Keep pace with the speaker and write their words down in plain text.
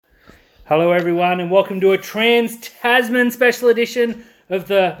Hello, everyone, and welcome to a Trans-Tasman special edition of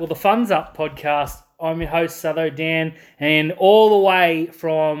the Funds Up podcast. I'm your host, Sutho Dan, and all the way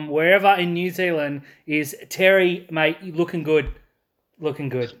from wherever in New Zealand is Terry, mate, looking good. Feeling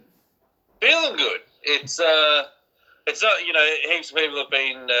good. It's not, heaps of people have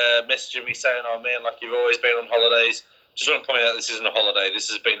been messaging me saying, oh man, like you've always been on holidays. Just want to point out this isn't a holiday. This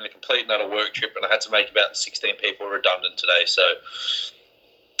has been a complete and utter work trip, and I had to make about 16 people redundant today. So,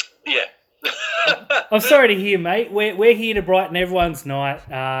 yeah. I'm sorry to hear, mate. We're here to brighten everyone's night.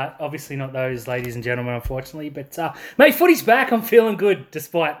 Obviously not those ladies and gentlemen, unfortunately. But, mate, footy's back. I'm feeling good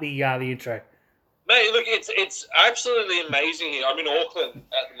despite the intro. Mate, look, it's absolutely amazing here. I'm in Auckland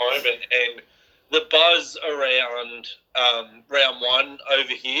at the moment, and the buzz around round one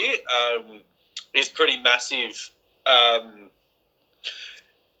over here is pretty massive.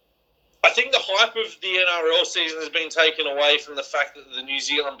 I think the hype of the NRL season has been taken away from the fact that the New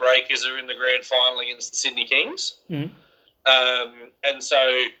Zealand Breakers are in the grand final against the Sydney Kings. Mm. And so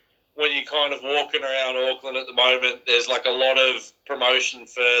when you're kind of walking around Auckland at the moment, there's like a lot of promotion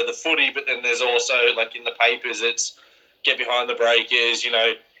for the footy, but then there's also like in the papers, it's get behind the Breakers. You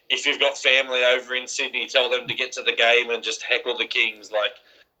know, if you've got family over in Sydney, tell them to get to the game and just heckle the Kings. Like,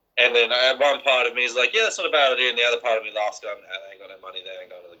 and then one part of me is like, yeah, that's not a bad idea, and the other part of me laughs, going, they ain't got no money, they ain't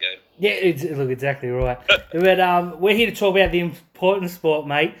going to the game. Yeah, look, exactly right. But we're here to talk about the important sport,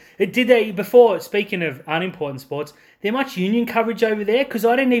 mate. Before, speaking of unimportant sports, there much union coverage over there? Because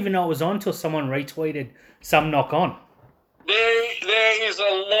I didn't even know it was on until someone retweeted some knock on. There is a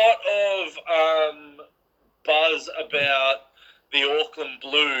lot of buzz about the Auckland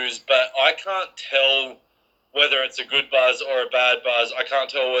Blues, but I can't tell whether it's a good buzz or a bad buzz. I can't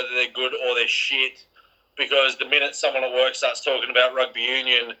tell whether they're good or they're shit, because the minute someone at work starts talking about rugby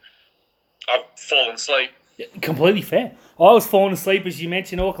union, I've fallen asleep. Yeah, completely fair. I was falling asleep as you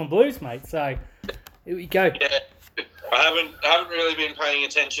mentioned Auckland Blues, mate. So here we go. Yeah, I haven't really been paying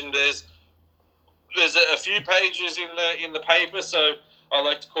attention. There's a few pages in the paper, so I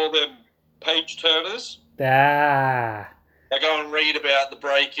like to call them page turners. I go and read about the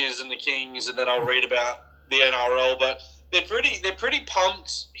Breakers and the Kings, and then I'll read about the NRL. But they're pretty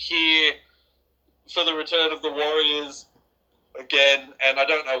pumped here for the return of the Warriors again, and I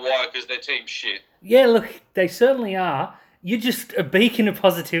don't know why, because their team's shit. Yeah, look, they certainly are. You're just a beacon of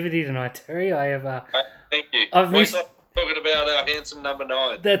positivity tonight, Terry. Thank you. I've missed talking about our handsome number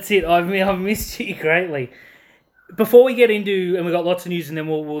 9. That's it. I've missed you greatly. Before we get into, and we've got lots of news, and then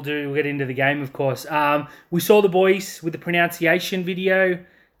we'll get into the game, of course. We saw the boys with the pronunciation video.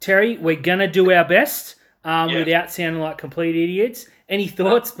 Terry, we're gonna do our best without sounding like complete idiots. Any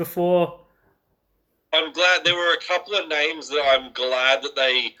thoughts before? I'm glad there were a couple of names that I'm glad that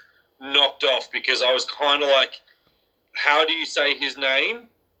they knocked off, because I was kind of like, how do you say his name?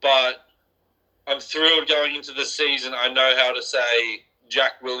 But I'm thrilled going into the season. I know how to say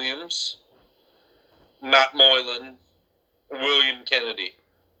Jack Williams, Matt Moylan, William Kennedy.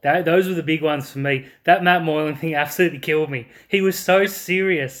 Those were the big ones for me. That Matt Moylan thing absolutely killed me. He was so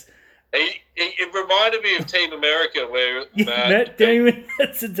serious. It reminded me of Team America, where Matt Damon.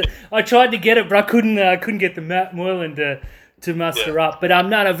 I tried to get it, but I couldn't get the Matt Moylan to muster up. But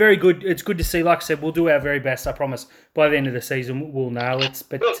no, very good. It's good to see. Like I said, we'll do our very best. I promise. By the end of the season, we'll nail it.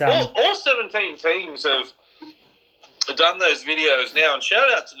 But all 17 teams have done those videos now, and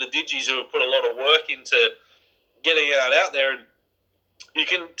shout out to the Digis who have put a lot of work into getting it out there. And you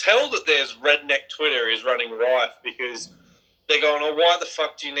can tell that there's redneck Twitter is running rife, because they're going, oh, why the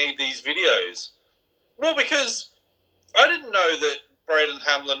fuck do you need these videos? Well, because I didn't know that Braden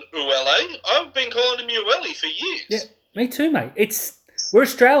Hamlin Uele. I've been calling him Uele for years. Yeah, me too, mate. We're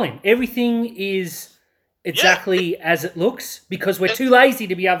Australian. Everything is exactly as it looks, because we're too lazy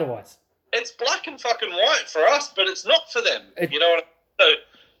to be otherwise. It's black and fucking white for us, but it's not for them. You know what I mean?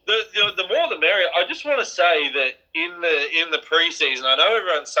 So the more the merrier. I just want to say that in the preseason, I know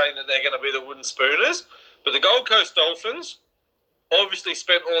everyone's saying that they're going to be the wooden spooners, but the Gold Coast Dolphins obviously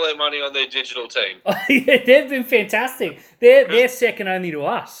spent all their money on their digital team. Yeah, they've been fantastic. They're second only to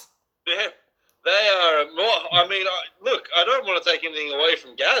us. Yeah, they are more. I mean, look, I don't want to take anything away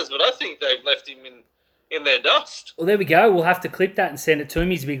from Gaz, but I think they've left him in their dust. Well, there we go. We'll have to clip that and send it to him.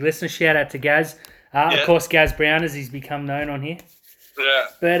 He's a big listener. Shout out to Gaz. Of course, Gaz Brown, as he's become known on here. Yeah.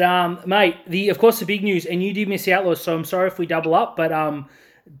 But, mate, of course, the big news, and you did miss Outlaws, so I'm sorry if we double up, but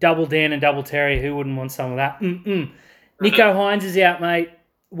double Dan and double Terry, who wouldn't want some of that? Nicho Hynes is out, mate.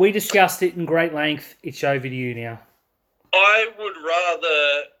 We discussed it in great length. It's over to you now. I would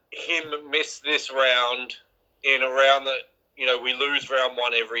rather him miss this round in a round that, we lose round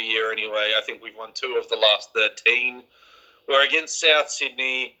 1 every year anyway. I think we've won 2 of the last 13. We're against South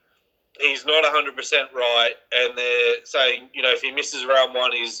Sydney. he's not 100% right, and they're saying, if he misses round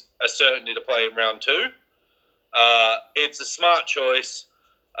 1, he's a certainty to play in round 2. It's a smart choice.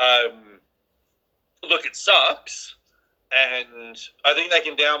 Look, it sucks, and I think they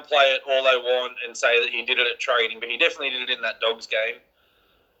can downplay it all they want and say that he did it at training, but he definitely did it in that Dogs game.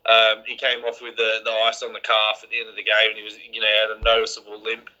 He came off with the ice on the calf at the end of the game, and he was, had a noticeable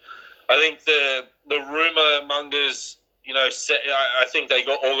limp. I think the rumour mongers, I think they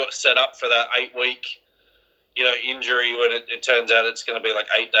all got set up for that 8-week, injury when it turns out it's going to be like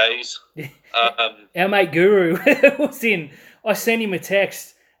 8 days. Our mate Guru was in. I sent him a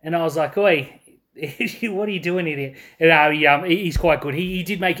text, and I was like, "Oi, what are you doing here?" And he's quite good. He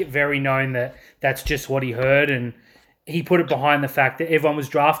did make it very known that that's just what he heard, and he put it behind the fact that everyone was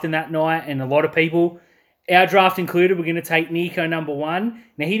drafting that night, and a lot of people, our draft included, were going to take Nico number 1.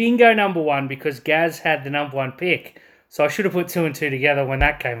 Now, he didn't go number 1 because Gaz had the number 1 pick, so I should have put 2 and 2 together when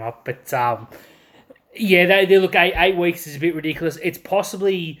that came up. But, they look, 8 weeks is a bit ridiculous. It's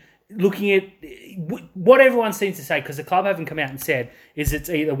possibly looking at what everyone seems to say, because the club haven't come out and said, is it's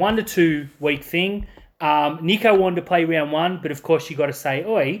either 1 to 2 week thing. Nico wanted to play round 1, but of course you got to say,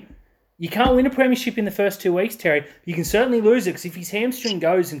 oi, you can't win a premiership in the first 2 weeks, Terry. You can certainly lose it, because if his hamstring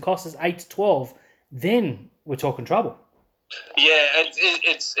goes and costs us 8 to 12, then we're talking trouble. Yeah,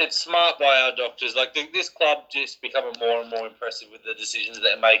 it's smart by our doctors. Like, this club just becoming more and more impressive with the decisions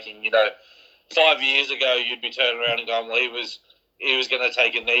they're making. 5 years ago, you'd be turning around and going, well, he was going to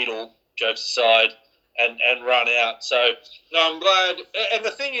take a needle, jokes aside, and run out. So, no, I'm glad. And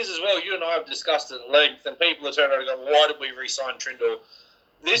the thing is as well, you and I have discussed it at length, and people are turning around and going, why did we re-sign Trindle?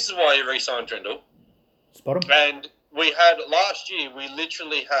 This is why you re-signed Trindle. Spot him. And last year, we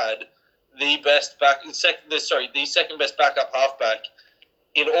literally had the second best backup halfback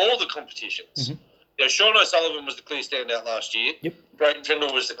in all the competitions. Mm-hmm. Sean O'Sullivan was the clear standout last year. Yep. Brayden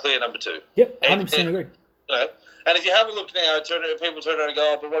Trindle was the clear number 2. Yep, 100% agree. And if you have a look now, people turn around and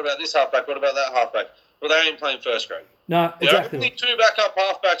go, oh, but what about this halfback? What about that halfback? Well, they ain't playing first grade. No, exactly. The only 2 backup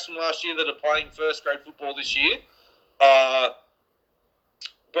halfbacks from last year that are playing first grade football this year are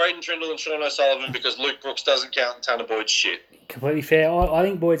Brayden Trindle and Sean O'Sullivan, because Luke Brooks doesn't count in Tanner Boyd's shit. Completely fair. I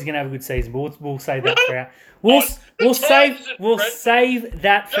think Boyd's going to have a good season, but we'll save that for out. We'll save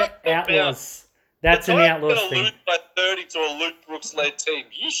that for Outlaws. That's an Outlaws thing. Lose by 30 to a Luke Brooks-led team.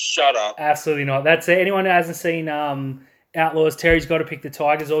 You shut up. Absolutely not. That's it. Anyone who hasn't seen Outlaws, Terry's got to pick the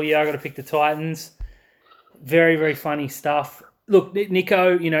Tigers all year. I've got to pick the Titans. Very, very funny stuff. Look,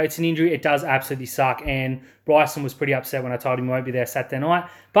 Nico, it's an injury. It does absolutely suck. And Bryson was pretty upset when I told him he won't be there Saturday night.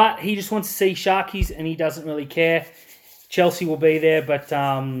 But he just wants to see Sharkies, and he doesn't really care. Chelsea will be there, but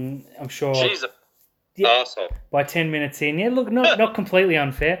I'm sure... She's an arsehole. By 10 minutes in. Yeah, look, not completely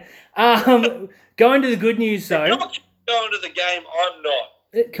unfair. Going to the good news, though... You're not going to the game, I'm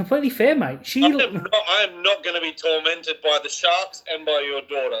not. Completely fair, mate. I am not going to be tormented by the Sharks and by your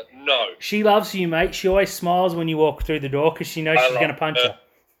daughter. No. She loves you, mate. She always smiles when you walk through the door because she knows she's going to punch her.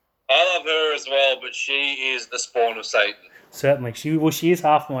 I love her as well, but she is the spawn of Satan. Certainly. She is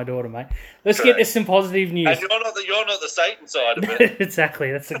half my daughter, mate. Let's get to some positive news. And you're not the Satan side of it.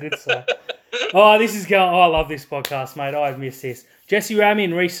 Exactly. That's a good side. This is going... I love this podcast, mate. I've missed this. Jesse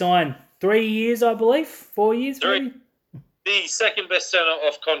Ramien re-signed 3 years, I believe. 4 years, 3. Maybe? The second best centre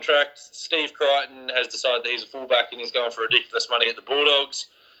off contract, Steve Crichton, has decided that he's a fullback and he's going for ridiculous money at the Bulldogs.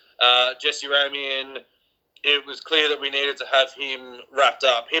 Jesse Ramien, it was clear that we needed to have him wrapped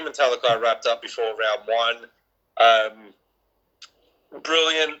up, him and Talakai wrapped up before round 1.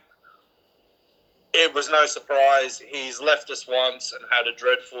 Brilliant. It was no surprise. He's left us once and had a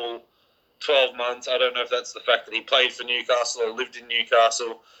dreadful 12 months. I don't know if that's the fact that he played for Newcastle or lived in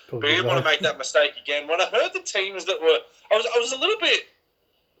Newcastle. But he didn't want to make that mistake again. When I heard the teams that were... I was a little bit...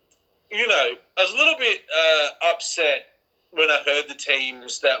 upset when I heard the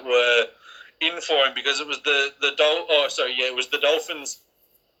teams that were in for him, because it was it was the Dolphins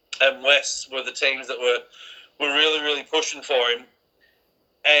and West were the teams that were really, really pushing for him.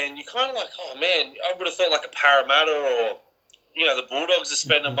 And you kind of like, oh man, I would have thought like a Parramatta or, the Bulldogs are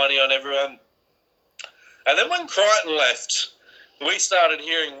spending money on everyone. And then when Crichton left, we started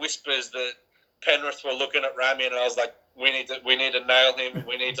hearing whispers that Penrith were looking at Ramien, and I was like, we need to nail him.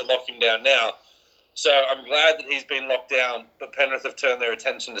 We need to lock him down now. So I'm glad that he's been locked down, but Penrith have turned their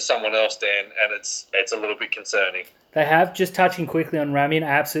attention to someone else, Dan, and it's a little bit concerning. They have. Just touching quickly on Ramien, I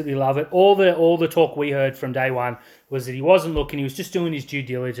absolutely love it. All the talk we heard from day one was that he wasn't looking. He was just doing his due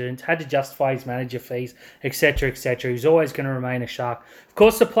diligence, had to justify his manager fees, etc., etc. He was always going to remain a Shark. Of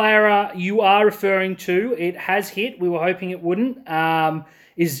course, the player you are referring to, it has hit. We were hoping it wouldn't.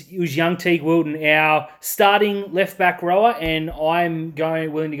 It was young Teague Wilton, our starting left-back rower, and I'm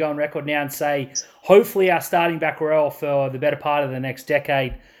willing to go on record now and say, hopefully our starting back rower for the better part of the next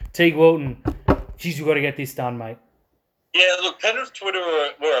decade. Teague Wilton, geez, we've got to get this done, mate. Yeah, look, Penrith Twitter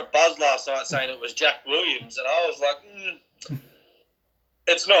were a buzz last night saying it was Jack Williams, and I was like,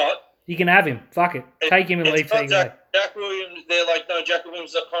 it's not. You can have him. Fuck it. Take him and leave Teague. Jack Williams, they're like, no, Jack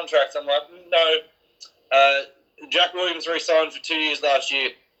Williams is a contract. I'm like, no. Jack Williams re-signed for 2 years last year.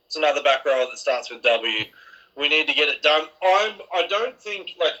 It's another back rower that starts with W. We need to get it done. I'm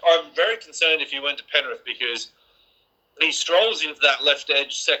very concerned if he went to Penrith because he strolls into that left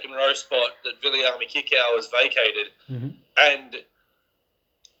edge second row spot that Viliami Kikau has vacated. Mm-hmm. And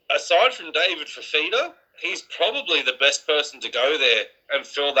aside from David Fifita, he's probably the best person to go there and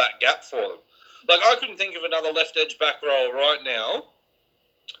fill that gap for them. Like, I couldn't think of another left edge back row right now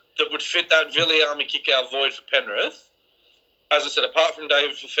that would fit that Viliami Kikau void for Penrith. As I said, apart from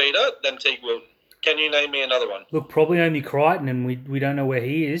David Fifita, then Teague Wilton. Can you name me another one? Look, probably only Crichton, and we don't know where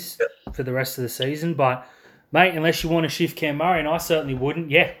he is for the rest of the season. But, mate, unless you want to shift Cam Murray, and I certainly wouldn't,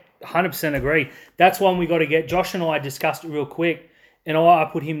 100% agree. That's one we got to get. Josh and I discussed it real quick, and I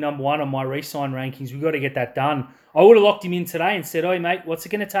put him number one on my re-sign rankings. We got to get that done. I would have locked him in today and said, "Oi, mate, what's it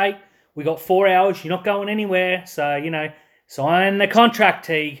going to take? We got 4 hours. You're not going anywhere. So, sign the contract,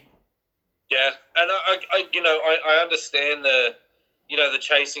 Teague." Yeah, and I understand the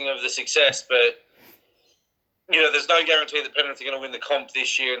chasing of the success, but there's no guarantee that Penrith are going to win the comp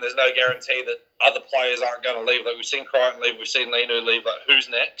this year, and there's no guarantee that other players aren't going to leave. Like, we've seen Crichton leave, we've seen Lenu leave. Like, who's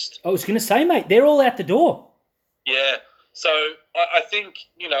next? I was going to say, mate, they're all out the door. Yeah, so I think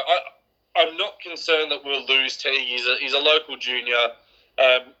I'm not concerned that we'll lose Teague. He's a local junior.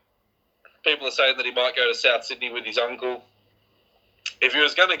 People are saying that he might go to South Sydney with his uncle. If he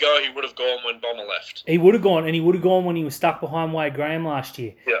was going to go, he would have gone when Bomber left. He would have gone, and he would have gone when he was stuck behind Wade Graham last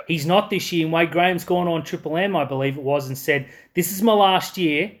year. Yeah. He's not this year, and Wade Graham's gone on Triple M, I believe it was, and said, "This is my last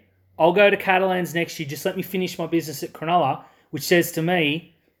year. I'll go to Catalans next year. Just let me finish my business at Cronulla," which says to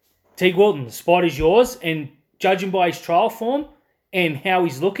me, Teague Wilton, the spot is yours, and judging by his trial form and how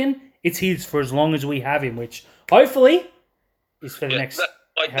he's looking, it's his for as long as we have him, which hopefully is for the next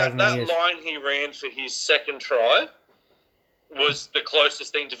that line he ran for his second try was the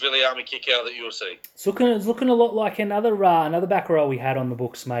closest thing to Viliami Kikau that you'll see. It's looking a lot like another back row we had on the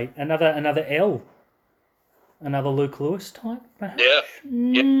books, mate. Another L. Another Luke Lewis type, perhaps? Yeah.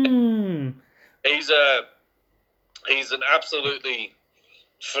 Mm. He's an absolutely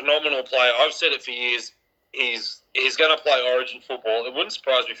phenomenal player. I've said it for years. He's going to play Origin football. It wouldn't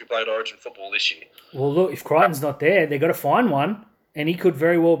surprise me if he played Origin football this year. Well, look, if Crichton's not there, they've got to find one, and he could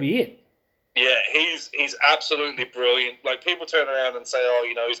very well be it. Yeah, he's absolutely brilliant. Like, people turn around and say,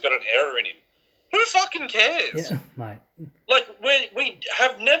 "Oh, he's got an error in him." Who fucking cares? Yeah, mate. Like, we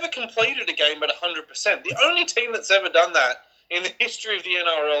have never completed a game at 100%. The only team that's ever done that in the history of the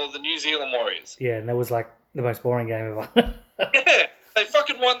NRL are the New Zealand Warriors. Yeah, and that was like the most boring game ever. Yeah, they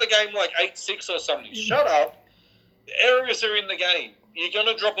fucking won the game like 8-6 or something. Shut up. Errors are in the game. You're going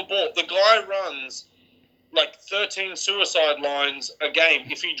to drop a ball. The guy runs like 13 suicide lines a game.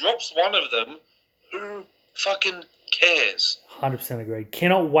 If he drops one of them, who fucking cares? 100% agreed.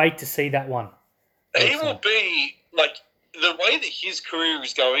 Cannot wait to see that one. He will be, like, the way that his career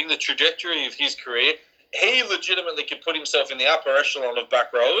is going, the trajectory of his career, he legitimately could put himself in the upper echelon of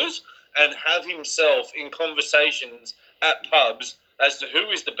back rowers and have himself in conversations at pubs as to who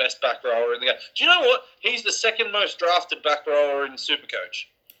is the best back rower in the game. Do you know what? He's the second most drafted back rower in Supercoach.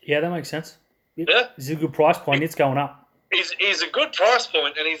 Yeah, that makes sense. Yeah. It's a good price point. It's going up. He's a good price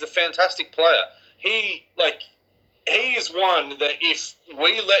point, and he's a fantastic player. He is one that if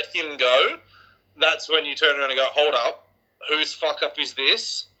we let him go, that's when you turn around and go, hold up, whose fuck up is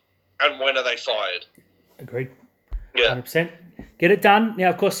this, and when are they fired? Agreed. Yeah. 100%. Get it done. Now,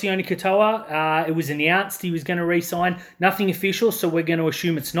 of course, Sione Katoa, it was announced he was going to re-sign. Nothing official, so we're going to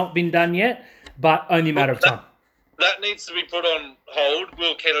assume it's not been done yet, but only a matter of time. That needs to be put on hold.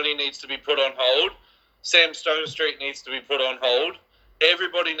 Will Kennedy needs to be put on hold. Sam Stonestreet needs to be put on hold.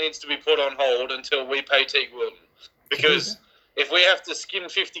 Everybody needs to be put on hold until we pay Teague Wilton. Because if we have to skim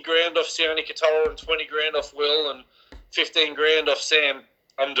 50 grand off Sione Katoa and 20 grand off Will and 15 grand off Sam,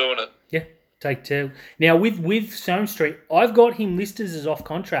 I'm doing it. Yeah, take two. Now, with Stonestreet, I've got him listed as off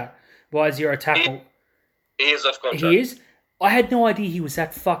contract by Zero Tackle. He is off contract. He is? I had no idea he was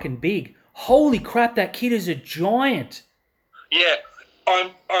that fucking big. Holy crap, that kid is a giant. Yeah,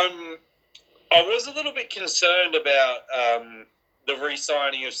 I'm I was a little bit concerned about the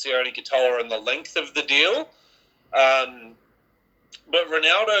re-signing of Sione Katoa and the length of the deal. But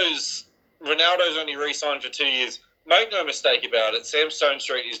Ronaldo's only re-signed for 2 years. Make no mistake about it, Sam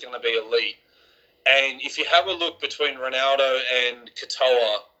Stonestreet is going to be elite. And if you have a look between Ronaldo and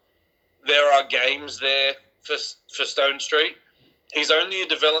Katoa, there are games there for Stonestreet. He's only a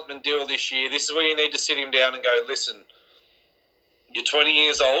development deal this year. This is where you need to sit him down and go, listen, you're 20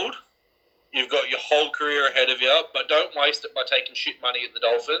 years old. You've got your whole career ahead of you, but don't waste it by taking shit money at the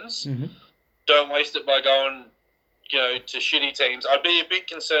Dolphins. Mm-hmm. Don't waste it by going, to shitty teams. I'd be a bit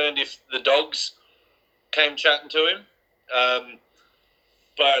concerned if the Dogs came chatting to him.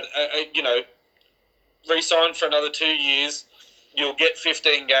 But re-signed for another 2 years. You'll get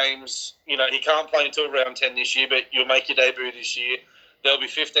 15 games. He can't play until round 10 this year, but you'll make your debut this year. There'll be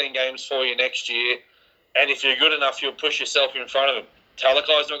 15 games for you next year. And if you're good enough, you'll push yourself in front of him.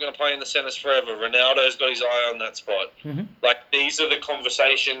 Talakai's not going to play in the centres forever. Ronaldo's got his eye on that spot. Mm-hmm. These are the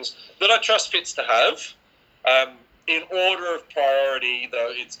conversations that I trust Fitz to have. In order of priority,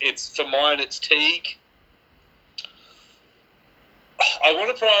 though, it's for mine, it's Teague. I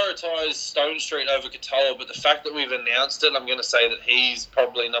want to prioritise Stonestreet over Katoa, but the fact that we've announced it, I'm going to say that he's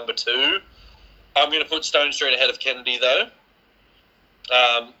probably number 2. I'm going to put Stonestreet ahead of Kennedy, though.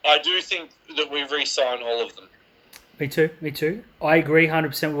 I do think that we re-sign all of them. Me too. I agree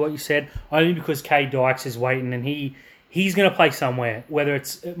 100% with what you said, only because Kay Dykes is waiting and he's going to play somewhere, whether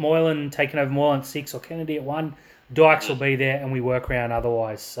it's Moylan taking over Moylan at 6 or Kennedy at 1. Dykes will be there and we work around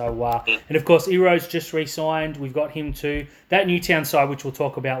otherwise. So, and of course, Ero's just re-signed. We've got him too. That Newtown side, which we'll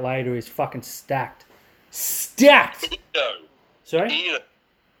talk about later, is fucking stacked. Stacked! Edo. Sorry? Edo.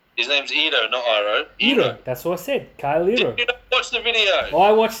 His name's Edo, not Iro. Edo. That's what I said. Kyle Edo. Did you not watch the video?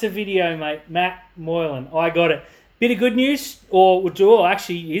 I watched the video, mate. Matt Moylan. I got it. Bit of good news, or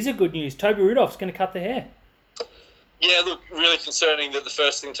actually is a good news. Toby Rudolph's going to cut the hair. Yeah, look, really concerning that the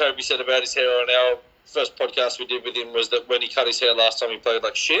first thing Toby said about his hair on our first podcast we did with him was that when he cut his hair last time, he played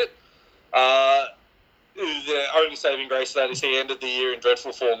like shit. The only saving grace of that is he ended the year in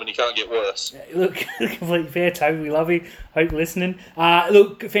dreadful form and he can't get worse. Yeah, look, completely fair, Toby. We love you. Hope you're listening.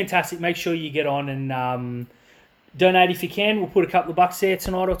 Look, fantastic. Make sure you get on and donate if you can. We'll put a couple of bucks there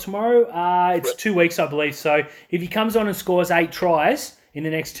tonight or tomorrow. It's 2 weeks, I believe. So if he comes on and scores 8 tries in the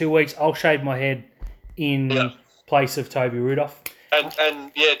next 2 weeks, I'll shave my head in place of Toby Rudolph. And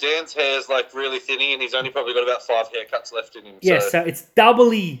Dan's hair's really thinning, and he's only probably got about 5 haircuts left in him. Yeah, so it's double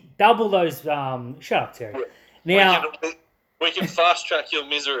those. Shut up, Terry. Now we can fast track your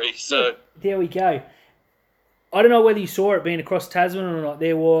misery. So yeah, there we go. I don't know whether you saw it being across Tasman or not.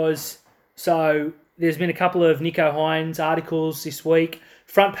 There's been a couple of Nico Hines articles this week.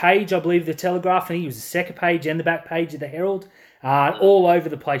 Front page, I believe, the Telegraph, and he was the second page and the back page of the Herald. All over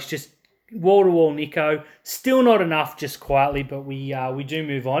the place, just wall-to-wall Nico. Still not enough, just quietly, but we do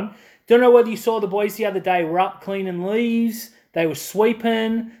move on. Don't know whether you saw the boys the other day were up cleaning leaves. They were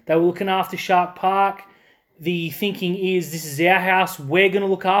sweeping. They were looking after Shark Park. The thinking is, this is our house. We're going to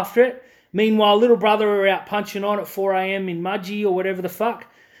look after it. Meanwhile, little brother are out punching on at 4 a.m. in Mudgee or whatever the fuck.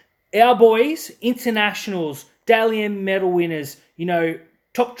 Our boys, internationals, Dally M medal winners,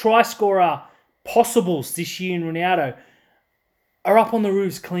 top try scorer, possibles this year in Ronaldo, are up on the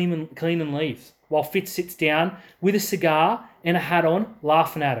roofs cleaning leaves while Fitz sits down with a cigar and a hat on,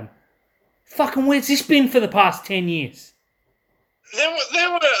 laughing at him. Fucking where's this been for the past 10 years? There were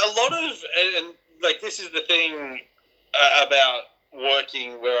a lot of, and this is the thing about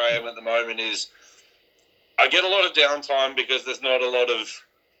working where I am at the moment is I get a lot of downtime because there's not a lot of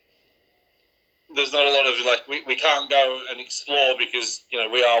we can't go and explore because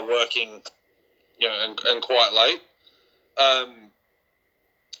we are working and quite late.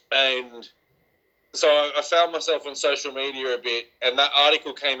 And so I found myself on social media a bit, and that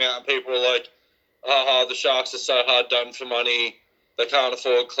article came out, and people were like, the Sharks are so hard done for money. They can't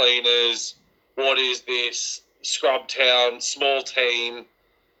afford cleaners. What is this? Scrub town, small team,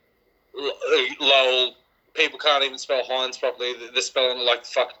 lol. People can't even spell Hines properly. They're spelling it like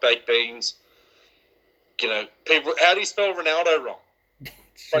fuck baked beans. People. How do you spell Ronaldo wrong?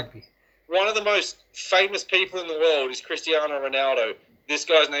 One of the most famous people in the world is Cristiano Ronaldo. This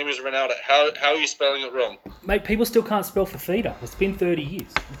guy's name is Ronaldo. How are you spelling it wrong? Mate, people still can't spell Fafita. It's been 30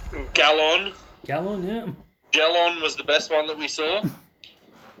 years. Gallon, yeah. Gellon was the best one that we saw.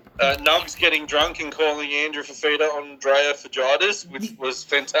 Nugs getting drunk and calling Andrew Fafita Andrea Fajitas, which was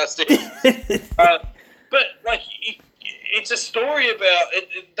fantastic. But it's a story about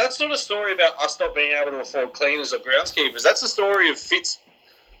that's not a story about us not being able to afford cleaners or groundskeepers. That's a story of Fitz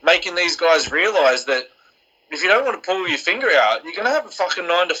making these guys realise that if you don't want to pull your finger out, you're going to have a fucking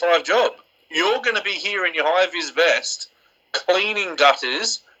 9 to 5 job. you're going to be here in your high-vis vest, cleaning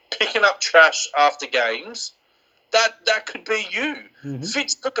gutters, picking up trash after games. That could be you. Mm-hmm.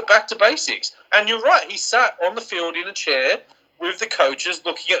 Fitz took it back to basics. And you're right, he sat on the field in a chair with the coaches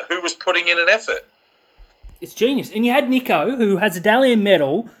looking at who was putting in an effort. It's genius. And you had Nico, who has a Dalian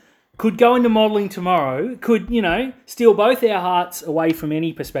medal, could go into modelling tomorrow, could, steal both our hearts away from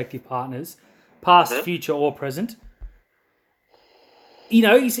any prospective partners, past, future or present.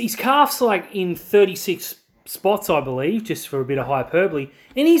 His calf's like in 36 spots, I believe, just for a bit of hyperbole.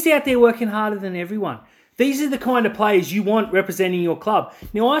 And he's out there working harder than everyone. These are the kind of players you want representing your club.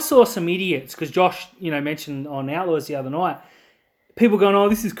 Now, I saw some idiots, because Josh, mentioned on Outlaws the other night, people going, oh,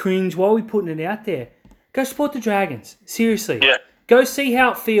 this is cringe. Why are we putting it out there? Go support the Dragons. Seriously. Yeah. Go see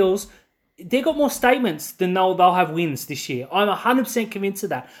how it feels. They've got more statements than they'll have wins this year. I'm 100% convinced of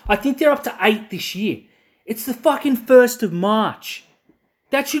that. I think they're up to 8 this year. It's the fucking 1st of March.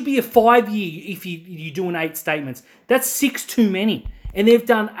 That should be a 5-year if you're doing 8 statements. That's 6 too many. And they've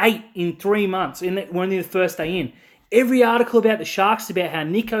done 8 in 3 months, and we're only the first day in. Every article about the Sharks, about how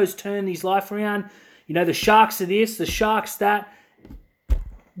Nico's turned his life around, the Sharks are this, the Sharks that.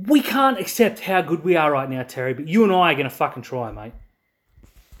 We can't accept how good we are right now, Terry, but you and I are going to fucking try, mate.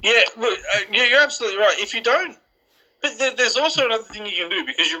 Yeah, look, you're absolutely right. If you don't... But there's also another thing you can do,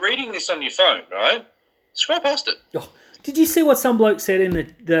 because you're reading this on your phone, right? Scroll past it. Oh, did you see what some bloke said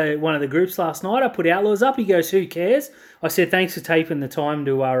in the one of the groups last night? I put Outlaws up. He goes, who cares? I said, thanks for taking the time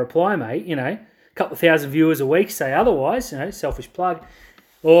to reply, mate. A couple of thousand viewers a week say otherwise. Selfish plug.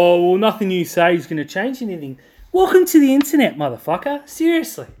 Oh, well, nothing you say is going to change anything. Welcome to the internet, motherfucker.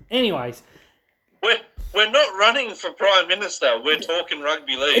 Seriously. Anyways. We're not running for Prime Minister. We're talking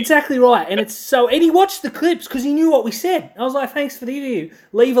rugby league. Exactly right. And and he watched the clips because he knew what we said. I was like, thanks for the interview.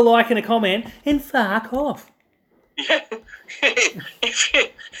 Leave a like and a comment and fuck off. Yeah.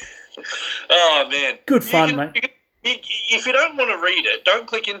 Oh, man. Good fun, mate. If you don't want to read it, don't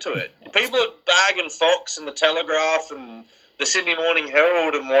click into it. People are bagging Fox and the Telegraph and the Sydney Morning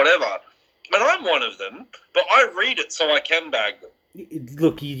Herald and whatever. And I'm one of them, but I read it so I can bag them.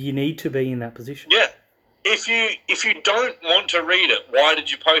 Look, you need to be in that position. Yeah. If you don't want to read it, why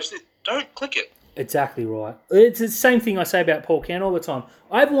did you post it? Don't click it. Exactly right. It's the same thing I say about Paul Kent all the time.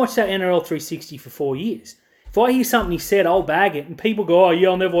 I haven't watched that NRL 360 for 4 years. If I hear something he said, I'll bag it. And people go, oh, yeah,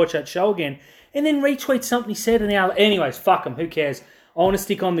 I'll never watch that show again. And then retweet something he said an hour. Anyways, fuck him. Who cares? I want to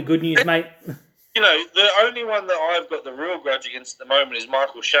stick on the good news, mate. The only one that I've got the real grudge against at the moment is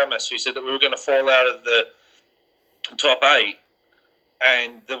Michael Shamus, who said that we were going to fall out of the top 8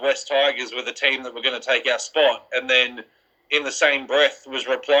 and the West Tigers were the team that were going to take our spot. And then in the same breath was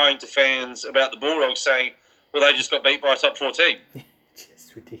replying to fans about the Bulldogs saying, well, they just got beat by a top 4 team.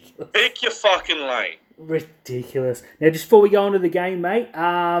 Just ridiculous. Pick your fucking lane. Ridiculous. Now, just before we go on to the game, mate,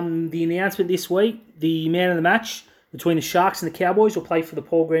 the announcement this week, the man of the match between the Sharks and the Cowboys will play for the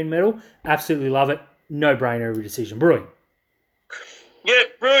Paul Green medal. Absolutely love it. No-brainer of a decision. Brilliant. Yeah,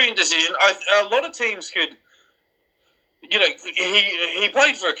 brilliant decision. A lot of teams could... he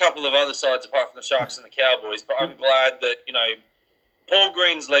played for a couple of other sides apart from the Sharks and the Cowboys, but I'm glad that, Paul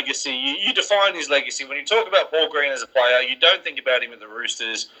Green's legacy, you define his legacy. When you talk about Paul Green as a player, you don't think about him at the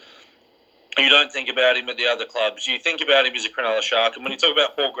Roosters. You don't think about him at the other clubs. You think about him as a Cronulla Shark. And when you talk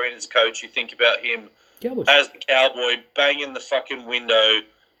about Paul Green as a coach, you think about him as the Cowboy, banging the fucking window,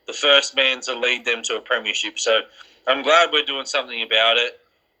 the first man to lead them to a premiership. So I'm glad we're doing something about it.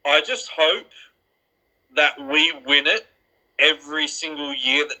 I just hope that we win it every single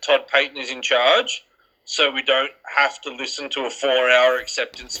year that Todd Payten is in charge, so we don't have to listen to a 4-hour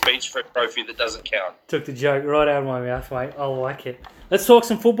acceptance speech for a trophy that doesn't count. Took the joke right out of my mouth, mate. I like it. Let's talk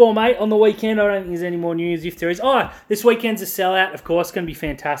some football, mate. On the weekend, I don't think there's any more news. If there is, this weekend's a sellout, of course. It's going to be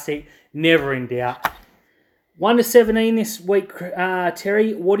fantastic. Never in doubt. 1-17 this week,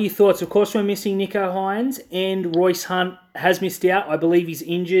 Terry. What are your thoughts? Of course, we're missing Nicho Hynes, and Royce Hunt has missed out. I believe he's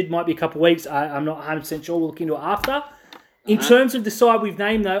injured. Might be a couple of weeks. I'm not 100% sure. We'll look into it after. In terms of the side we've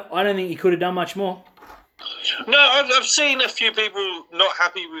named, though, I don't think he could have done much more. No, I've seen a few people not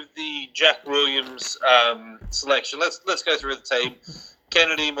happy with the Jack Williams selection. Let's go through the team.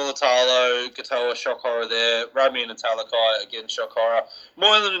 Kennedy, Mulatalo, Katoa, shock horror there. Rami and Talakai, again, shock horror.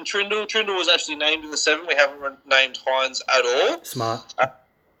 Moylan and Trindle. Trindle was actually named in the 7. We haven't named Hynes at all. Smart.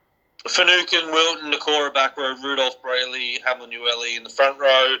 Finucane, Wilton, Nakora back row, Rudolph Brayley, Hamlin Ueli in the front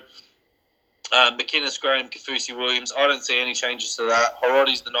row. McInnes, Graham, Kafusi, Williams. I don't see any changes to that.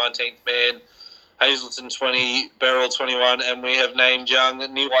 Horodi's the 19th man. Hazleton 20, Beryl 21, and we have named young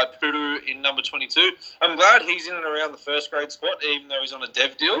Niwai Puru in number 22. I'm glad he's in and around the first grade squad, even though he's on a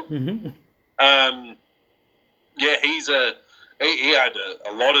dev deal. Mm-hmm. He had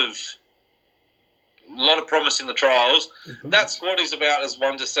a lot of A lot of promise in the trials. That squad is about as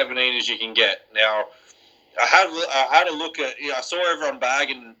 1 to 17 as you can get. Now, I had a look at. I saw everyone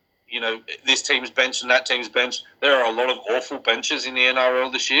bagging. This team's bench and that team's bench. There are a lot of awful benches in the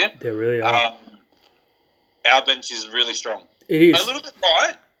NRL this year. There really are. Our bench is really strong. It is a little bit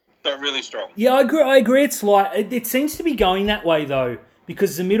light, but really strong. Yeah, I agree. It's light. It seems to be going that way though,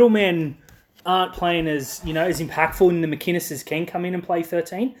 because the middlemen aren't playing as as impactful, and the McInnes's can come in and play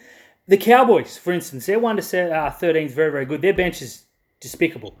 13. The Cowboys, for instance, their 1 to 13 is very, very good. Their bench is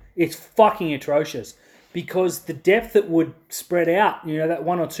despicable. It's fucking atrocious because the depth that would spread out, that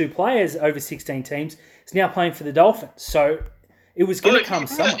 1 or 2 players over 16 teams is now playing for the Dolphins. So it was going to come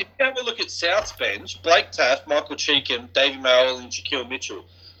somewhere. If you have a look at South's bench, Blake Taaffe, Michael Cheekham, Davey Merrill and Shaquille Mitchell,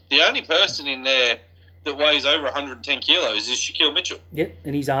 the only person in there that weighs over 110 kilos is Shaquille Mitchell. Yep,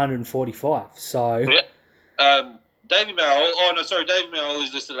 and he's 145. So yeah. Davey Merrill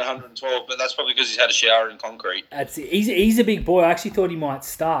is listed at 112, but that's probably because he's had a shower in concrete. That's it. He's a big boy. I actually thought he might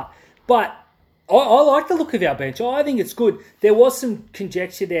start. But I like the look of our bench. I think it's good. There was some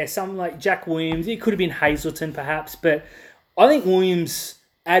conjecture there. Some like Jack Williams. It could have been Hazleton perhaps. But I think Williams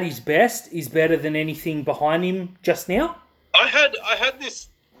at his best is better than anything behind him just now. I had this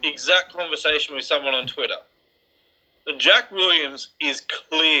exact conversation with someone on Twitter. Jack Williams is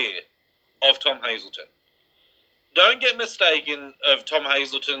clear of Tom Hazleton. Don't get mistaken of Tom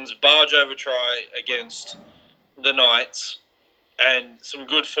Hazleton's barge over try against the Knights and some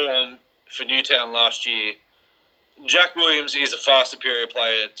good form for Newtown last year. Jack Williams is a far superior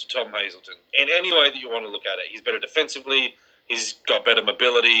player to Tom Hazleton in any way that you want to look at it. He's better defensively. He's got better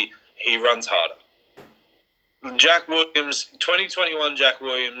mobility. He runs harder. Jack Williams, 2021 Jack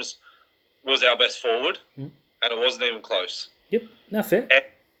Williams was our best forward, and it wasn't even close. Yep, not fair. And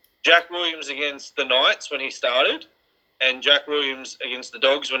Jack Williams against the Knights when he started, and Jack Williams against the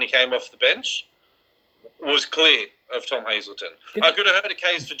Dogs when he came off the bench was clear of Tom Hazleton. I could have heard a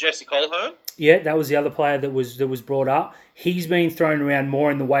case for Jesse Coleherne. Yeah, that was the other player that was brought up. He's been thrown around more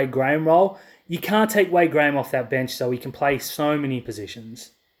in the Wade Graham role. You can't take Wade Graham off that bench, so he can play so many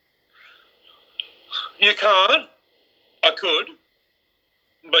positions. You can't. I could,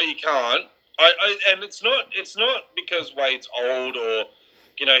 but you can't. And it's not because Wade's old or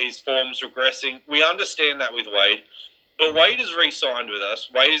his form's regressing. We understand that with Wade, but Wade is re-signed with us.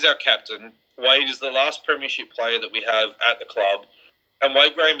 Wade is our captain. Wade is the last premiership player that we have at the club, and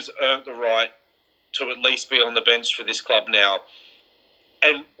Wade Graham has earned the right to at least be on the bench for this club now.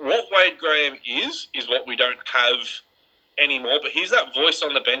 And what Wade Graham is what we don't have anymore. But he's that voice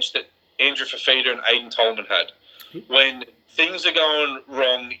on the bench that Andrew Fafita and Aiden Tolman had. When things are going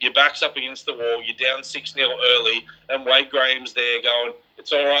wrong, your back's up against the wall, you're down 6-0 early, and Wade Graham's there going,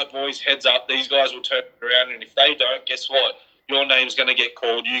 it's all right, boys, heads up, these guys will turn it around, and if they don't, guess what? Your name's going to get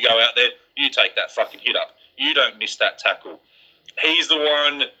called. You go out there, you take that fucking hit up. You don't miss that tackle. He's the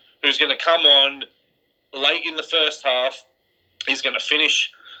one who's going to come on late in the first half. He's going to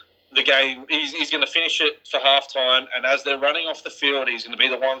finish the game. He's going to finish it for halftime, and as they're running off the field, he's going to be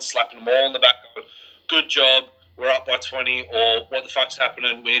the one slapping them all on the back. Good job. We're up by 20, or what the fuck's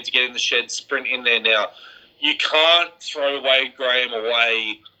happening? We need to get in the shed, sprint in there now. You can't throw Wade Graham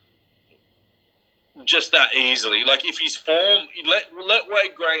away just that easily. Like, if his form, let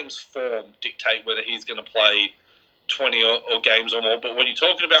Wade Graham's form dictate whether he's going to play 20 or games or more. But when you're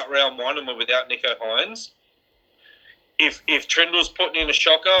talking about round one and we're without Nicho Hynes, if Trindle's putting in a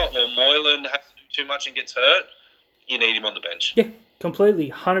shocker or Moylan has to do too much and gets hurt, you need him on the bench. Yeah,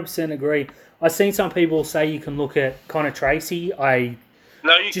 completely, 100% agree. I've seen some people say you can look at Connor Tracy.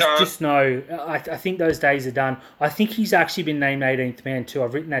 No, you can't. Just no. I think those days are done. I think he's actually been named 18th man too.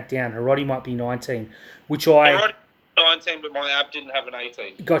 I've written that down. Hiroti might be 19, Hiroti 19, but my app didn't have an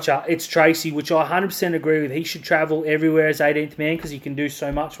 18. Gotcha. It's Tracy, which I 100% agree with. He should travel everywhere as 18th man because he can do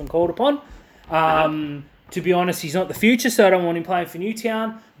so much when called upon. To be honest, he's not the future, so I don't want him playing for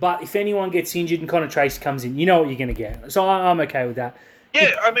Newtown. But if anyone gets injured and Connor Tracy comes in, you know what you're going to get. So I'm okay with that.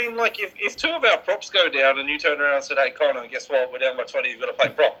 Yeah, I mean, like, if two of our props go down and you turn around and said, hey, Connor, guess what? We're down by 20, you've got to play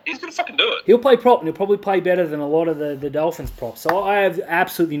prop. He's going to fucking do it. He'll play prop, and he'll probably play better than a lot of the Dolphins props. So I have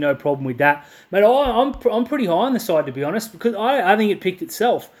absolutely no problem with that. But I'm pretty high on the side, to be honest, because I think it picked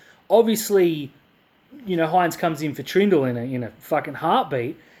itself. Obviously, Hynes comes in for Trindle in a fucking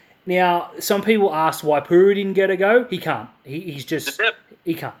heartbeat. Now, some people asked why Puru didn't get a go. He can't. He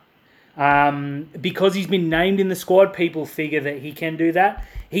can't. Because he's been named in the squad, people figure that he can do that.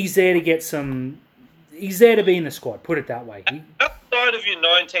 He's there to get some... He's there to be in the squad, put it that way. Outside of your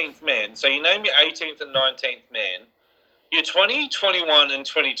 19th man, so you name your 18th and 19th man, your 20, 21 and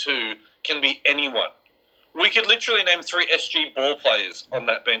 22 can be anyone. We could literally name 3 SG ball players on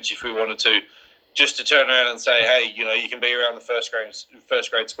that bench if we wanted to. just to turn around and say, hey, you can be around the first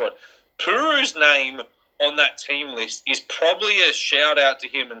grade squad. Puru's name on that team list is probably a shout out to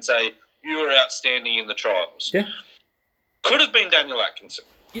him and say, you were outstanding in the trials. Yeah. Could have been Daniel Atkinson.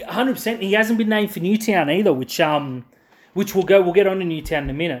 Yeah, 100%. He hasn't been named for Newtown either, which we'll get on to Newtown in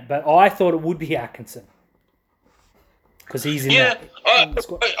a minute, but I thought it would be Atkinson. Because he's in that. I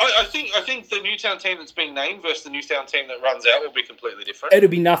think the Newtown team that's being named versus the Newtown team that runs out will be completely different. It'll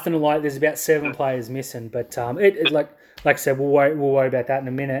be nothing like there's about 7 players missing, but like I said, we'll worry about that in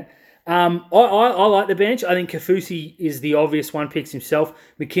a minute. I like the bench. I think Kafusi is the obvious one, picks himself.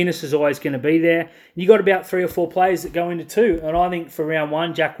 McInnes is always going to be there. You got about 3 or 4 players that go into 2, and I think for round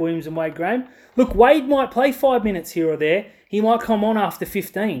 1, Jack Williams and Wade Graham. Look, Wade might play 5 minutes here or there. He might come on after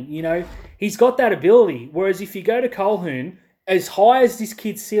 15. He's got that ability. Whereas if you go to Colquhoun, as high as this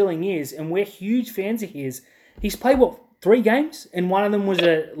kid's ceiling is, and we're huge fans of his, he's played, 3 games? And one of them was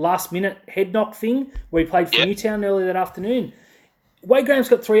a last-minute head knock thing where he played for Newtown earlier that afternoon. Wade Graham's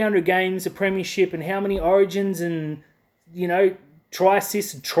got 300 games, a premiership, and how many origins and, try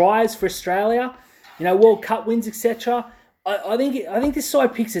assists and tries for Australia, World Cup wins, etc. I think this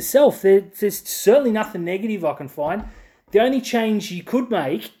side picks itself. There's certainly nothing negative I can find. The only change you could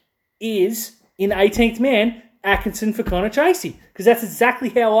make is, in 18th man, Atkinson for Connor Tracy. Because that's exactly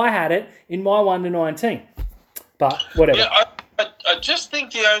how I had it in my 1-19. But whatever. Yeah, I just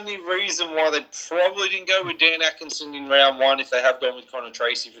think the only reason why they probably didn't go with Dan Atkinson in round 1, if they have gone with Connor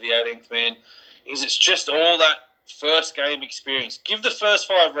Tracy for the 18th man, is it's just all that first game experience. Give the first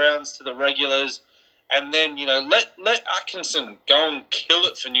 5 rounds to the regulars, and then, let Atkinson go and kill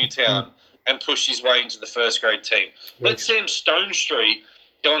it for Newtown and push his way into the first grade team. Let Sam Stonestreet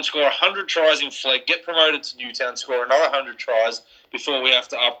go and score 100 tries in Flegg, get promoted to Newtown, score another 100 tries before we have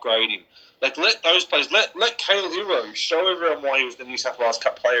to upgrade him. Let those players, let Cale Iro show everyone why he was the New South Wales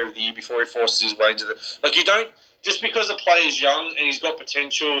Cup Player of the Year before he forces his way into the... you don't... Just because a player's young and he's got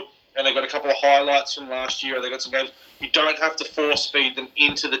potential and they've got a couple of highlights from last year or they've got some games, you don't have to force feed them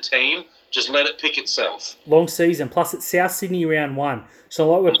into the team. Just let it pick itself. Long season. Plus, it's South Sydney round 1.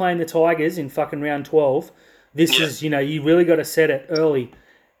 So, like we're playing the Tigers in fucking round 12, this is, you really got to set it early.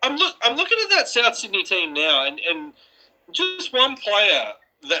 I'm looking at that South Sydney team now, and just one player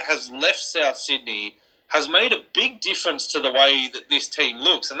that has left South Sydney has made a big difference to the way that this team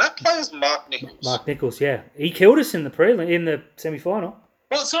looks, and that player's Mark Nichols. Mark Nichols, yeah. He killed us in the semi-final.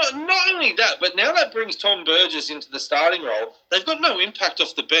 Well, so not only that, but now that brings Tom Burgess into the starting role, they've got no impact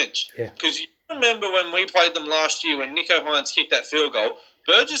off the bench. Because you remember when we played them last year, when Nico Hines kicked that field goal,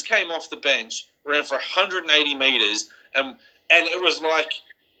 Burgess came off the bench, ran for 180 metres, and it was like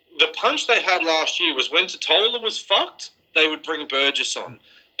the punch they had last year was when Totola was fucked, they would bring Burgess on.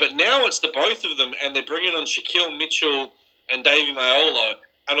 But now it's the both of them, and they're bringing on Shaquille Mitchell and Davey Maiolo,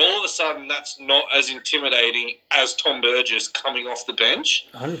 and all of a sudden that's not as intimidating as Tom Burgess coming off the bench.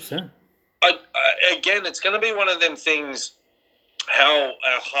 100%. Again, it's going to be one of them things, how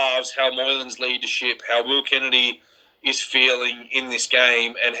our halves, how Moylan's leadership, how Will Kennedy is feeling in this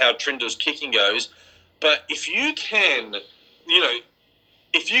game, and how Trindel's kicking goes. But if you can,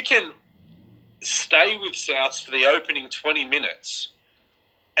 stay with Souths for the opening 20 minutes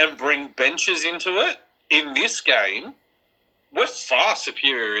and bring benches into it in this game, we're far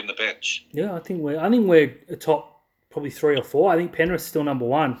superior in the bench. Yeah, I think we're a top probably 3 or 4. I think Penrith's still number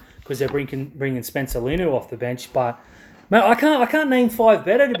 1 because they're bringing Spencer Linu off the bench. But mate, I can't name 5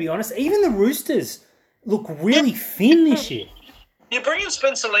 better, to be honest. Even the Roosters look really thin this year. You're bringing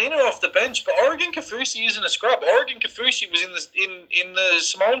Spencer Linu off the bench, but Oregon Kafusi isn't a scrub. Oregon Kafusi was in the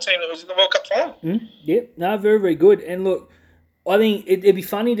Samoan team that was in the World Cup final. No, very, very good. And look, I think it'd be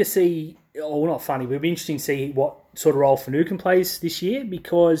funny to see, or not funny, but it'd be interesting to see what sort of role Finucane plays this year,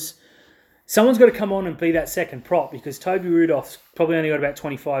 because someone's got to come on and be that second prop, because Toby Rudolph's probably only got about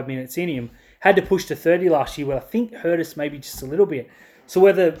 25 minutes in him. Had to push to 30 last year, but I think hurt us maybe just a little bit. So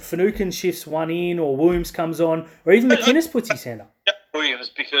whether Finucane shifts one in, or Williams comes on, or even McInnes puts his hand up. Williams,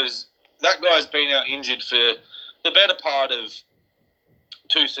 because that guy's been out injured for the better part of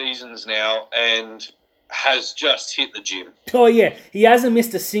 2 seasons now and has just hit the gym. Oh, yeah. He hasn't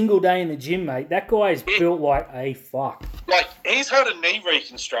missed a single day in the gym, mate. That guy is built like a fuck. Like, he's had a knee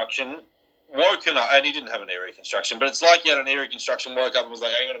reconstruction, woken up, and he didn't have a knee reconstruction, but it's like he had a knee reconstruction, woke up and was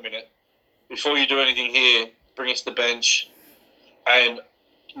like, hang on a minute, before you do anything here, bring us to the bench. And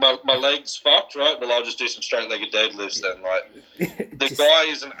my leg's fucked, right? Well, I'll just do some straight-legged deadlifts then. Like, the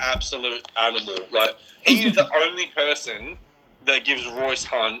guy is an absolute animal. Like, he is the only person that gives Royce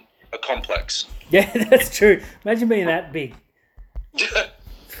Hunt a complex. Yeah, that's true. Imagine being that big.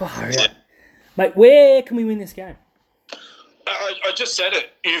 Far out. Mate, where can we win this game? I just said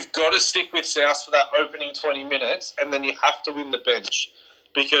it. You've got to stick with South for that opening 20 minutes, and then you have to win the bench.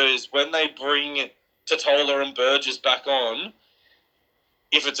 Because when they bring Totola and Burgess back on,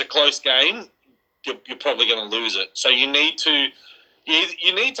 if it's a close game, you're probably going to lose it. So you need to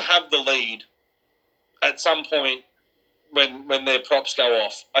have the lead at some point when their props go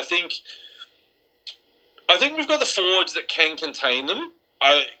off. I think we've got the forwards that can contain them.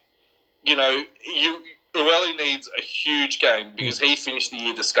 Ueli needs a huge game because he finished the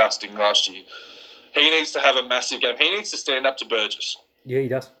year disgusting last year. He needs to have a massive game. He needs to stand up to Burgess. Yeah, he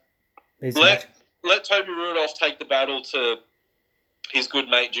does. Let Toby Rudolph take the battle to his good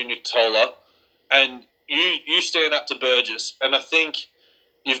mate, Junior Tola, and you stand up to Burgess. And I think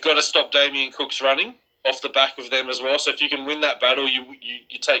you've got to stop Damien Cook's running off the back of them as well. So if you can win that battle, you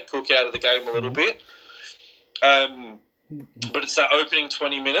take Cook out of the game a little bit. But it's that opening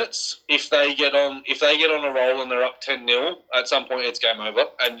 20 minutes. If they get on a roll and they're up 10-0, at some point it's game over,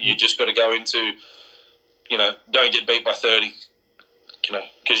 and you just got to go into, don't get beat by 30,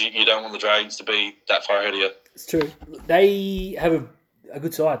 because you don't want the Dragons to be that far ahead of you. It's true. They have a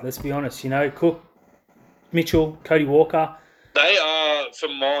good side. Let's be honest. Cook, Mitchell, Cody Walker. They are, for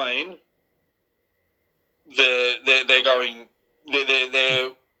mine. They're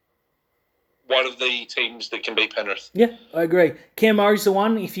one of the teams that can beat Penrith. Yeah, I agree. Cam Murray's the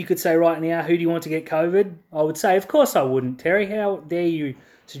one. If you could say right now, who do you want to get COVID? I would say, of course I wouldn't. Terry, how dare you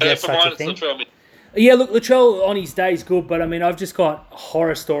suggest such a thing? Yeah, look, Latrell on his day is good, but I've just got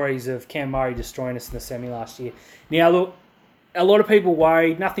horror stories of Cam Murray destroying us in the semi last year. Now, look, a lot of people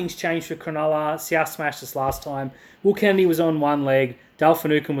worried. Nothing's changed for Cronulla. South smashed us last time. Will Kennedy was on one leg. Dale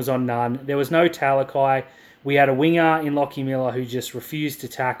Finucane was on none. There was no Talakai. We had a winger in Lockie Miller who just refused to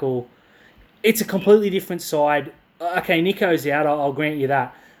tackle. It's a completely different side. Okay, Nico's out, I'll grant you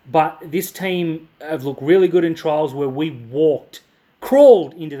that. But this team have looked really good in trials where we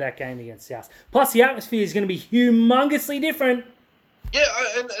crawled into that game against South. Plus, the atmosphere is going to be humongously different. Yeah,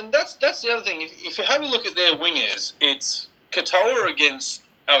 and that's the other thing. If you have a look at their wingers, it's Katoa against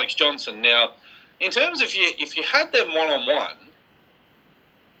Alex Johnson. Now, in terms of if you had them one-on-one,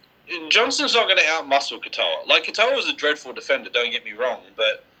 Johnson's not going to outmuscle Katoa. Like, Katoa is a dreadful defender, don't get me wrong,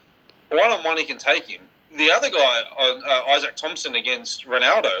 but one-on-one he can take him. The other guy, Isaac Thompson against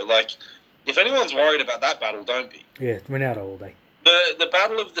Ronaldo, if anyone's worried about that battle, don't be. Yeah, Ronaldo all day. The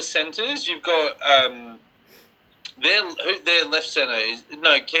battle of the centres, you've got their left centre is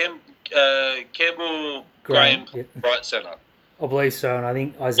Campbell Graham right centre. I believe so, and I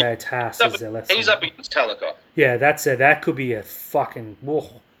think Isaiah Tass is their left centre. He's up against Talakai. Yeah, that's it. That could be a fucking...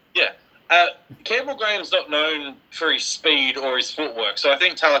 Whoa. Yeah. Campbell Graham's not known for his speed or his footwork, so I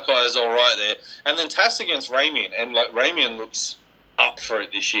think Talakai is all right there. And then Tass against Ramian, and Ramian looks up for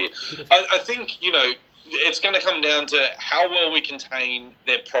it this year. I think, it's going to come down to how well we contain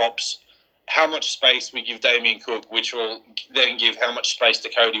their props, how much space we give Damien Cook, which will then give how much space to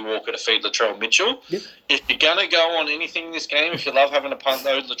Cody Walker to feed Latrell Mitchell. Yep. If you're going to go on anything in this game, if you love having a punt,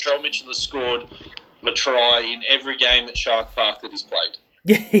 though, Latrell Mitchell has scored a try in every game at Shark Park that he's played.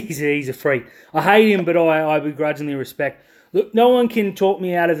 Yeah, he's a freak. I hate him, but I begrudgingly respect. Look, no one can talk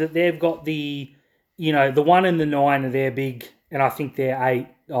me out of it. They've got the 1 and the 9 are their big, and I think they're 8.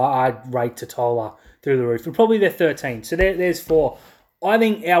 I'd rate Totola through the roof. But probably they're 13. So there's 4. I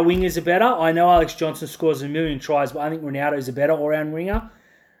think our wingers are better. I know Alex Johnson scores a million tries, but I think Ronaldo's a better all-round winger.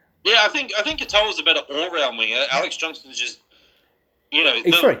 Yeah, I think Katola's a better all-round winger. Alex Johnson's just,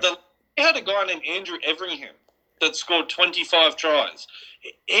 he's free. They had a guy named Andrew Everingham that scored 25 tries.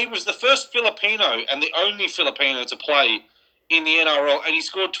 He was the first Filipino and the only Filipino to play in the NRL, and he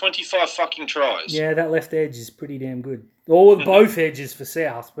scored 25 fucking tries. Yeah, that left edge is pretty damn good. Or both edges for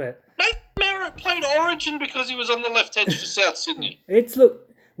South, but... Nate Merritt played Origin because he was on the left edge for South Sydney.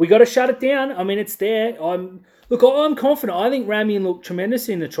 We got to shut it down. It's there. I'm confident. I think Ramian looked tremendous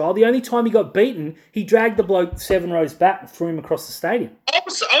in the trial. The only time he got beaten, he dragged the bloke 7 rows back and threw him across the stadium.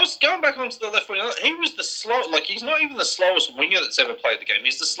 I was going back onto the left wing. He was the he's not even the slowest winger that's ever played the game.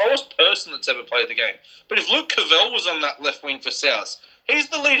 He's the slowest person that's ever played the game. But if Luke Cavell was on that left wing for South, he's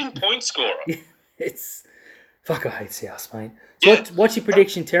the leading point scorer. Fuck, I hate South, mate. So yeah. What's your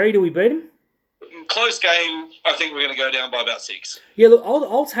prediction, Terry? Do we beat him? Close game. I think we're going to go down by about 6. Yeah, look,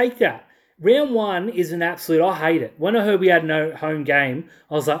 I'll take that. Round 1 is an absolute... I hate it. When I heard we had no home game,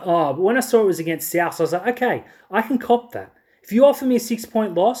 I was like, but when I saw it was against South, I was like, okay, I can cop that. If you offer me a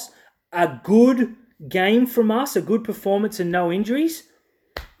 6-point loss, a good game from us, a good performance and no injuries,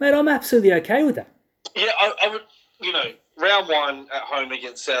 mate, I'm absolutely okay with that. Yeah, I would, round 1 at home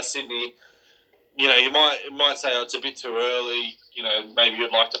against South Sydney, you might say, oh, it's a bit too early. Maybe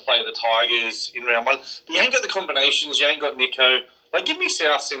you'd like to play the Tigers in round 1. But you ain't got the combinations. You ain't got Nico. Like, give me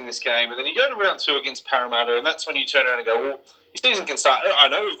South in this game. And then you go to round 2 against Parramatta, and that's when you turn around and go, well, your season can start. I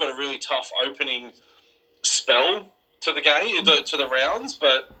know we've got a really tough opening spell to the game, to the rounds,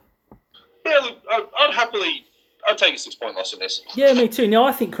 but yeah, look, I'd take a 6-point loss in this. Yeah, me too. Now,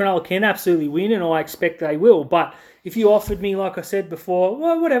 I think Cronulla can absolutely win, and I expect they will. But if you offered me, like I said before,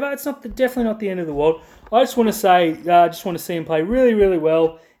 well, whatever, it's definitely not the end of the world. I just want to say, see them play really, really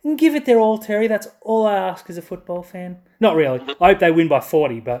well and give it their all, Terry. That's all I ask as a football fan. Not really. I hope they win by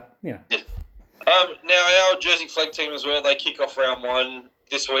 40, but, Yeah. Now, our Jersey Flag team as well, they kick off round 1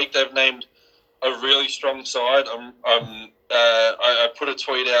 this week. They've named a really strong side. I put a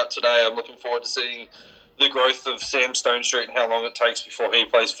tweet out today. I'm looking forward to seeing the growth of Sam Stonestreet and how long it takes before he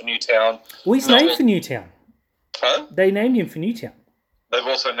plays for Newtown. Well, he's named for Newtown. Huh? They named him for Newtown. They've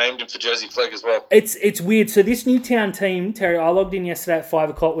also named him for Jersey Flag as well. It's weird. So this Newtown team, Terry, I logged in yesterday at 5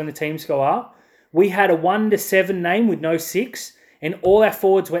 o'clock when the teams go up. We had a 1 to 7 name with no 6, and all our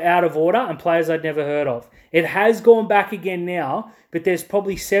forwards were out of order and players I'd never heard of. It has gone back again now, but there's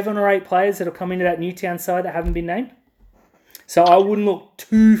probably 7 or 8 players that have come into that Newtown side that haven't been named. So I wouldn't look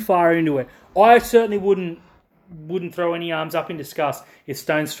too far into it. I certainly wouldn't throw any arms up in disgust if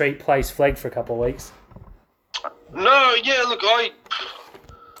Stonestreet plays Flag for a couple of weeks. No, yeah, look, I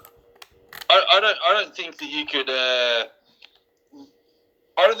don't think that you could. I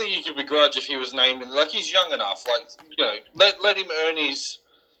don't think you could begrudge if he was named. Like, he's young enough. Like, let him earn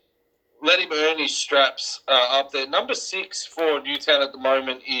his straps up there. Number 6 for Newtown at the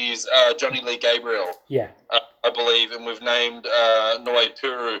moment is Johnny Lee Gabriel. Yeah, I believe, and we've named Noe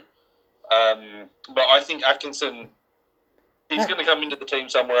Puru. But I think Atkinson, he's going to come into the team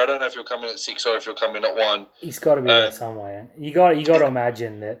somewhere. I don't know if he'll come in at 6 or if he'll come in at 1. He's got to be there somewhere. You got to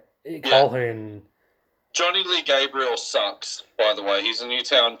imagine that Colquhoun. Johnny Lee Gabriel sucks, by the way. He's a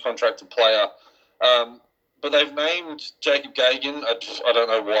Newtown contracted player. But they've named Jacob Gagan. I don't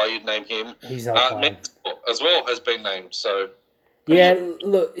know why you'd name him. He's not playing. As well has been named. So yeah,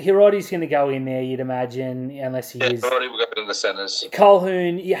 look, Hirotti's going to go in there, you'd imagine, unless he is. Hiroti will go in the centres.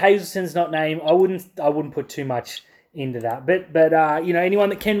 Colquhoun, Hazleton's not named. I wouldn't put too much into that. But anyone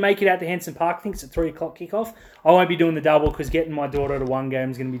that can make it out to Henson Park, I think it's at 3 o'clock kickoff. I won't be doing the double because getting my daughter to 1 game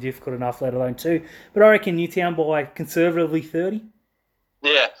is going to be difficult enough, let alone 2. But I reckon Newtown by conservatively 30.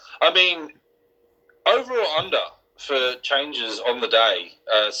 Yeah, I mean, over or under for changes on the day,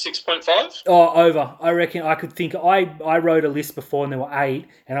 6.5? Oh, over. I reckon I could think. I wrote a list before and there were 8,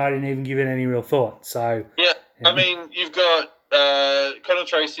 and I didn't even give it any real thought. So yeah. I mean, you've got Connor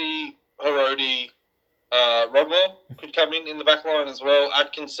Tracy, Hiroti, Rodwell could come in the back line as well.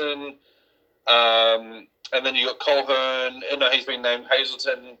 Atkinson, and then you got Colquhoun. No, he's been named.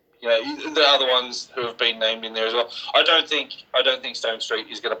 Hazleton. The other ones who have been named in there as well. I don't think Stonestreet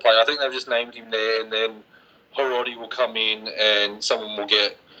is going to play. I think they've just named him there, and then Hiroti will come in, and someone will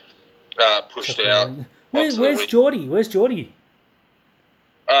get pushed out. Where's Geordie?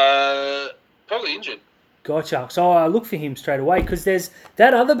 Probably injured. Gotcha. So I look for him straight away because there's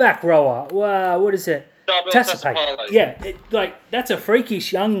that other back rower. What is it? Tassapale. Yeah, that's a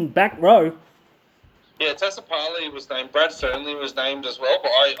freakish young back row. Yeah, Tassapale was named. Brad Fernley was named as well,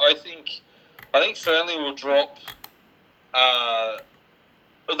 but I think Fernley will drop.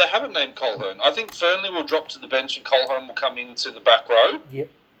 But they haven't named Colquhoun. I think Fernley will drop to the bench and Colquhoun will come into the back row. Yep.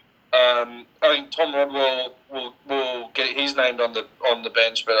 I think Tom Rodwell will get his named on the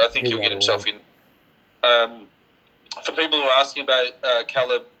bench, but I think he'll get himself in. For people who are asking about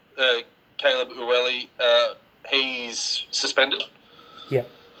Caleb Ueli, he's suspended. Yeah.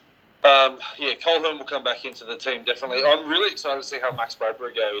 Colquhoun will come back into the team, definitely. I'm really excited to see how Max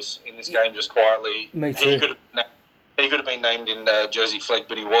Bradbury goes in this game just quietly. Me too. He could have been named in Jersey Flag,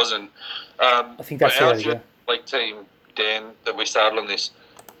 but he wasn't. I think that's our Jersey Flag team, Dan, that we started on this,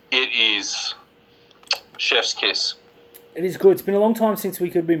 it is chef's kiss. It is good. It's been a long time since we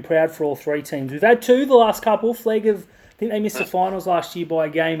could have been proud for all 3 teams. We've had 2 the last couple. Flag I think they missed the finals last year by a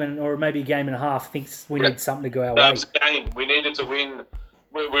game or maybe a game and a half. I think we need something to go our way. It was a game. We needed to win.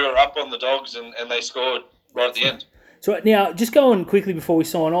 We were up on the Dogs and they scored right at the end. So now, just going quickly before we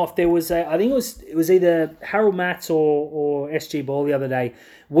sign off, there was I think it was either Harold Matts or SG Ball the other day.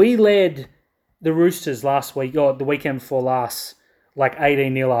 We led the Roosters last week, or the weekend before last, like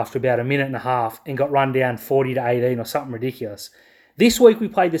 18-0 after about a minute and a half and got run down 40-18 or something ridiculous. This week we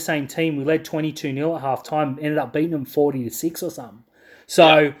played the same team. We led 22-0 at half time, ended up beating them 40-6 or something.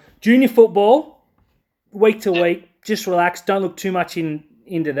 So junior football, week to week, just relax. Don't look too much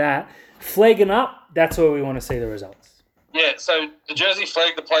into that. Flagging up, that's where we want to see the results. Yeah, so the Jersey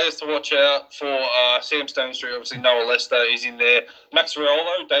Flag, the players to watch out for Sam Stonestreet, obviously Noah Lester is in there. Max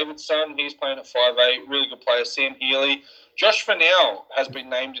Riolo, David's son, he's playing at 5'8", really good player. Sam Healy. Josh Fennell has been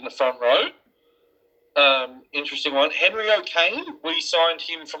named in the front row. Interesting one. Henry O'Kane, we signed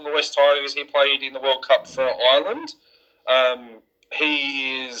him from the West Tigers. He played in the World Cup for Ireland.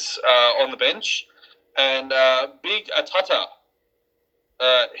 He is on the bench. And Big Atata,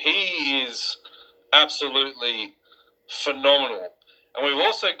 he is absolutely phenomenal. And we've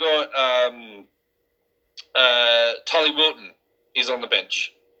also got Tully Wilton is on the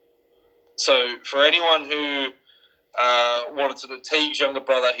bench. So for anyone who wanted to, Teague's younger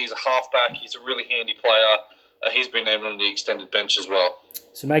brother, he's a halfback. He's a really handy player. He's been named on the extended bench as well.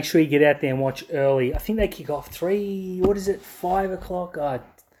 So make sure you get out there and watch early. I think they kick off 5 o'clock?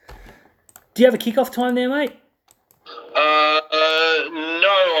 Do you have a kickoff time there, mate? No,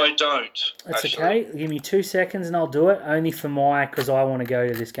 I don't. That's actually okay. Give me 2 seconds and I'll do it. Only for Mike because I want to go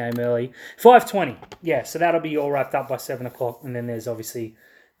to this game early. 5:20. Yeah, so that'll be all wrapped up by 7 o'clock. And then there's obviously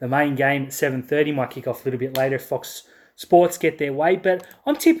the main game at 7:30. Might kick off a little bit later if Fox Sports get their way. But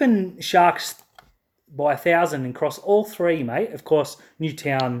I'm tipping Sharks by 1,000 and cross all three, mate. Of course,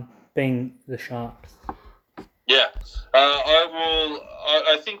 Newtown being the Sharks. Yeah.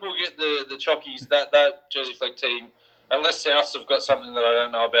 I think we'll get the Chockies, that Jersey Flag team. Unless Souths have got something that I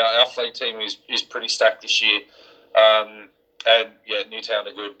don't know about, our flag team is pretty stacked this year. And, yeah, Newtown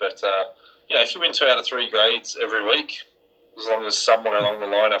are good. But, if you win 2 out of 3 grades every week, as long as somewhere along the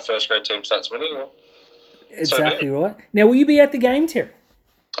line our first grade team starts winning. Exactly right. Now, will you be at the game, Terry?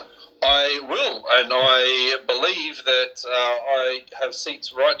 I will. And I believe that I have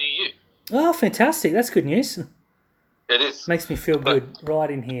seats right near you. Oh, fantastic. That's good news. It is. Makes me feel good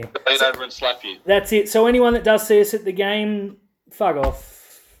right in here. Lean over and slap you. That's it. So anyone that does see us at the game, fuck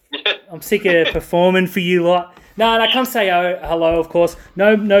off. I'm sick of performing for you lot. No, come say hello, of course.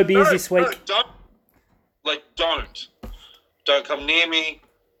 No beers this week. No, don't. Don't come near me.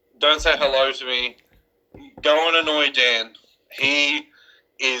 Don't say hello to me. Go and annoy Dan. He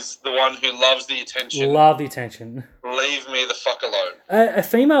is the one who loves the attention. Love the attention. Leave me the fuck alone. A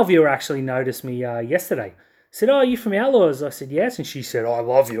female viewer actually noticed me yesterday. Said, "Oh, are you from Outlaws?" I said, "Yes." And she said, "I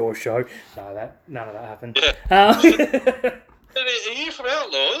love your show." No, none of that happened. Yeah. Are you from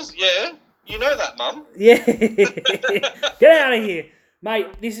Outlaws? Yeah. You know that, Mum. Yeah. Get out of here.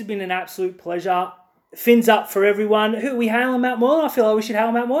 Mate, this has been an absolute pleasure. Fins up for everyone. Who are we hailing, Matt Moylan? I feel like we should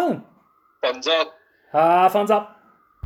hail Matt Moylan. Thumbs up. Thumbs up.